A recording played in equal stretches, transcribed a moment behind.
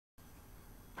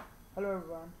Hello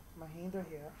everyone, Mahendra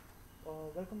here.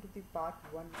 Welcome to the part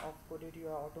 1 of Coded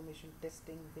UI Automation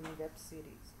Testing mini web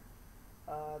series.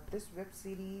 This web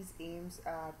series aims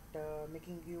at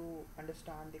making you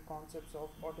understand the concepts of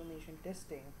automation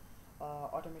testing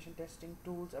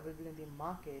tools available in the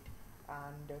market,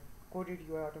 and Coded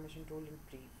UI automation tool in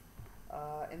brief.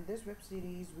 In this web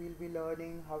series, we'll be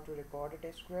learning how to record a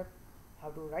test script, how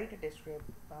to write a test script,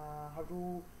 how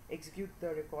to execute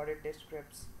the recorded test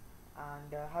scripts,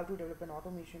 and how to develop an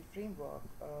automation framework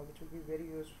which will be very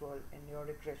useful in your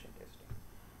regression testing.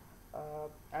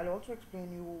 I'll also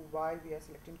explain you why we are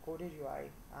selecting Coded UI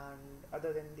and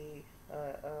other than the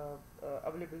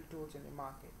available tools in the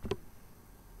market.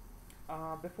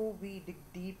 Before we dig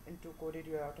deep into Coded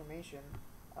UI automation,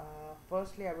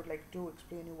 firstly I would like to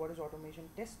explain you what is automation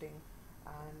testing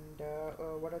and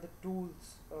what are the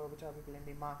tools which are available in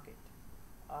the market.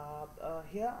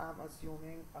 Here I'm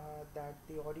assuming that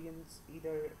the audience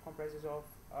either comprises of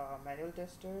manual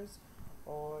testers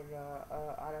or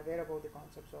are aware about the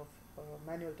concepts of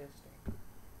manual testing.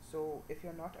 So if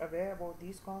you're not aware about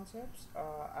these concepts,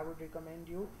 I would recommend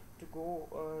you to go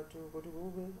to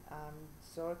Google and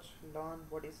search, learn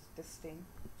what is testing,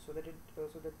 so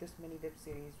that this mini web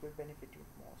series will benefit you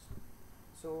most.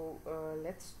 So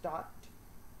let's start.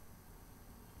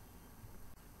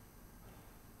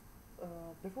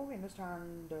 Before we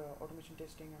understand automation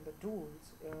testing and the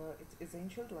tools, it's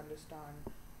essential to understand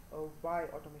why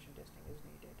automation testing is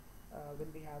needed.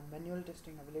 When we have manual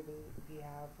testing available, we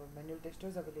have manual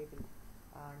testers available,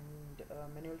 and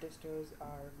manual testers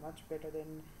are much better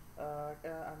in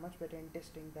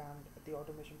testing than the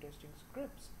automation testing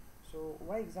scripts. So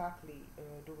why exactly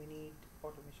do we need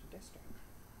automation testing?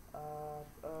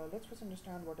 Let's first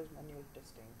understand what is manual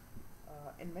testing.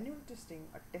 In manual testing,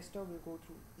 a tester will go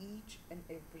through each and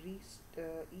every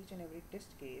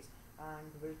test case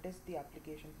and will test the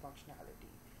application functionality.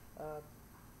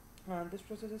 This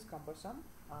process is cumbersome.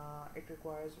 It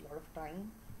requires a lot of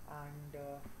time, and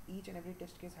each and every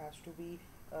test case has to be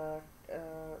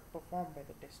performed by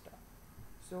the tester.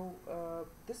 So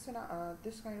this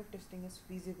kind of testing is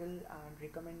feasible and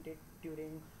recommended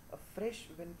during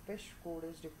when fresh code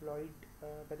is deployed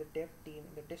by the dev team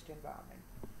in the test environment.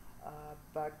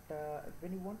 But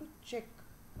when you want to check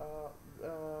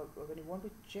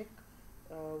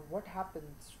what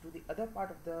happens to the other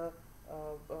part of the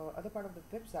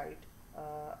website,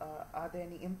 are there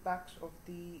any impacts of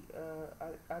the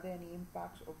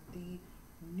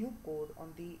new code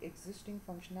on the existing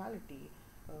functionality?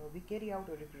 We carry out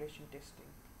a regression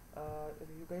testing.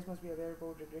 You guys must be aware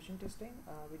about regression testing.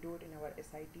 We do it in our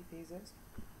SIT phases.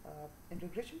 In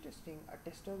regression testing, a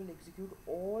tester will execute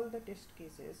all the test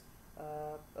cases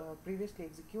previously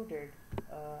executed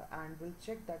and will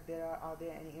check that are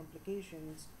there any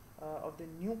implications of the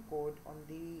new code on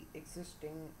the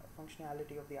existing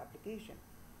functionality of the application.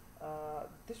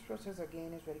 This process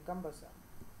again is very cumbersome,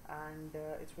 and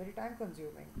it's very time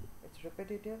consuming, it's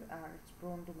repetitive, and it's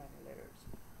prone to manual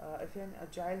errors. If you're an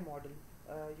agile model,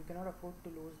 you cannot afford to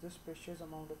lose this precious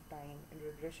amount of time in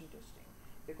regression testing,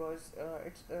 because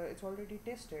it's already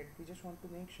tested. We just want to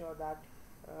make sure that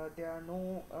there are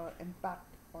no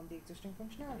impact on the existing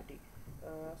functionality.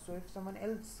 So if someone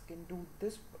else can do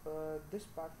this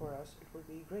part for us, it will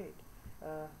be great.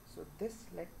 So this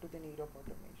led to the need of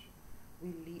automation.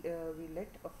 We let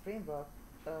a framework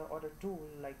or a tool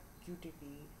like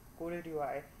Qtp, Coded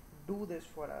UI do this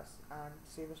for us and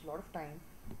save us a lot of time.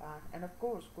 And of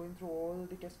course, going through all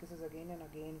the test cases again and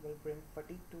again will bring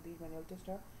fatigue to the manual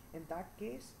tester. In that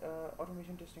case,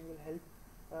 automation testing will help.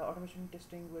 Automation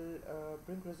testing will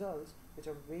bring results which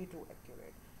are way too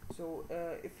accurate. So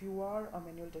if you are a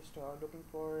manual tester looking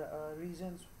for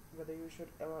reasons whether you should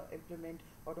implement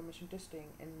automation testing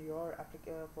in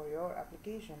for your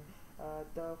application,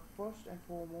 the first and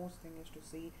foremost thing is to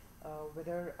see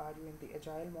whether are you in the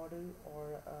agile model,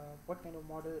 or what kind of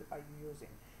model are you using.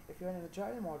 If you're in an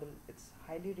agile model, it's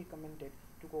highly recommended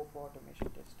to go for automation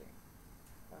testing.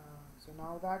 So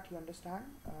now that you understand,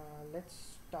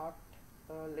 let's start.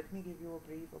 Let me give you a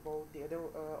brief about the other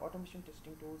automation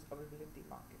testing tools available in the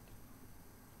market.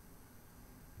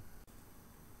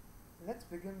 Let's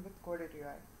begin with Coded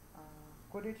UI.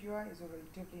 Coded UI is a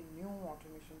relatively new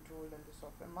automation tool in the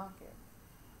software market.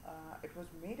 It was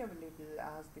made available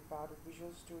as the part of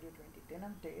Visual Studio 2010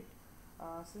 update.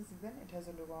 Since then, it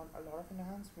has undergone a lot of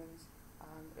enhancements,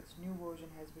 and its new version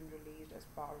has been released as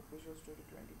part of Visual Studio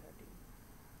 2013.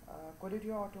 Coded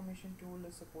UI automation tool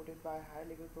is supported by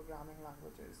high-level programming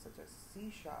languages such as C#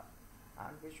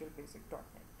 and Visual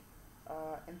Basic.NET.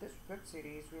 In this web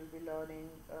series, we'll be learning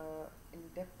in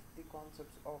depth the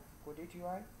concepts of Coded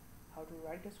UI, how to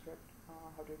write a script,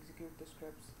 how to execute the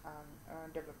scripts,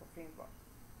 and develop a framework.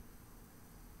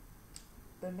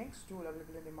 The next tool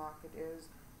available in the market is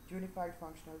Unified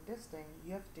Functional Testing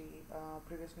 (UFT),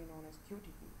 previously known as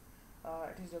QTP.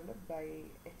 It is developed by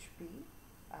HP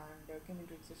and came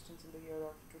into existence in the year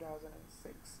of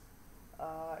 2006.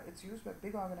 It's used by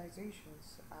big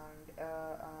organizations and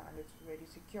it's very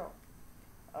secure.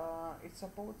 It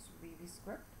supports VB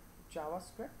Script,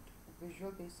 JavaScript,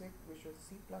 Visual Basic, Visual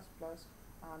C++,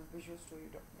 and Visual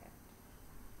Studio.NET.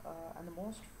 And the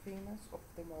most famous of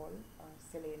them all,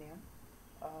 Selenium.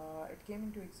 It came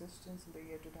into existence in the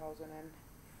year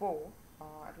 2004.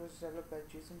 It was developed by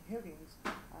Jason Higgins,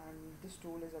 and this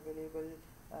tool is available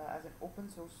as an open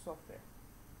source software.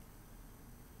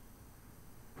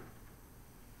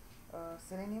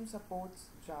 Selenium supports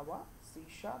Java, C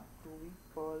Sharp, Groovy,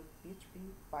 Perl,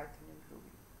 PHP, Python, and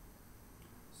Ruby.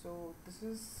 So this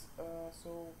is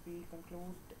so we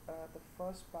conclude the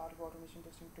first part of automation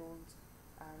testing tools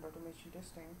and automation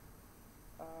testing.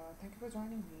 Thank you for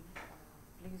joining me.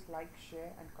 Please like,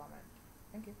 share, and comment.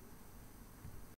 Thank you.